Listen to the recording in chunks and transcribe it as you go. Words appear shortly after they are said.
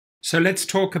So let's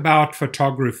talk about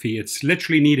photography. It's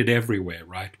literally needed everywhere,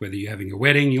 right? Whether you're having a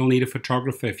wedding, you'll need a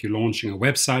photographer. If you're launching a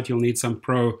website, you'll need some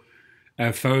pro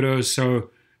photos.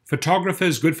 So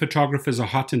photographers, good photographers are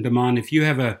hot in demand. If you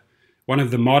have one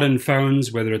of the modern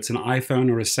phones, whether it's an iPhone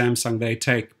or a Samsung, they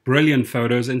take brilliant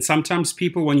photos. And sometimes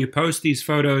people, when you post these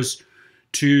photos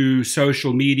to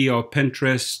social media or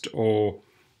Pinterest or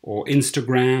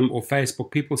Instagram or Facebook,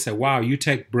 people say, wow, you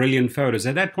take brilliant photos.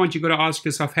 At that point, you've got to ask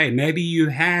yourself, hey, maybe you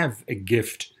have a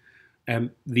gift,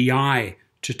 the eye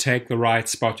to take the right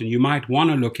spot. And you might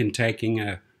want to look in taking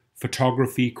a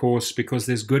photography course because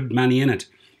there's good money in it.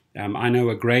 I know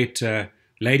a great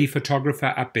lady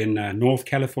photographer up in North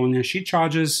California. She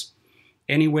charges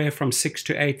anywhere from $6,000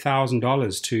 to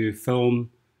 $8,000 to film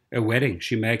a wedding.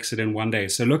 She makes it in one day.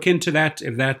 So look into that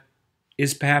if that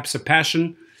is perhaps a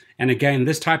passion. And again,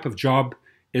 this type of job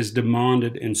is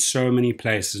demanded in so many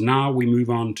places. Now we move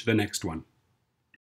on to the next one.